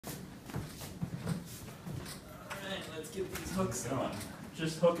get these hooks on.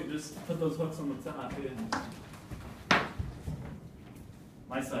 Just hook it, just put those hooks on the top, yeah.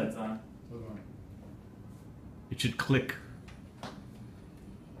 My side's on. It should click.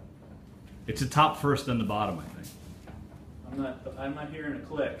 It's the top first, then the bottom, I think. I'm not hearing a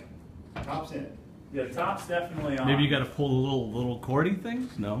click. Top's in. Yeah, top's definitely on. Maybe you got to pull the little cordy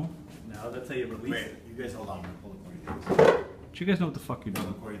things. No. No, that's how you release Wait, it. you guys hold on. I'm gonna pull the cordy things. Do you guys know what the fuck you're No, the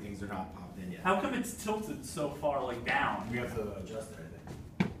doing? cordy things are not popped in yet. How come it's tilted so far, like down? We have to adjust it,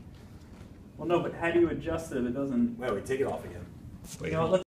 I think. Well, no, but how do you adjust it if it doesn't? Wait, take it off again. You know, let's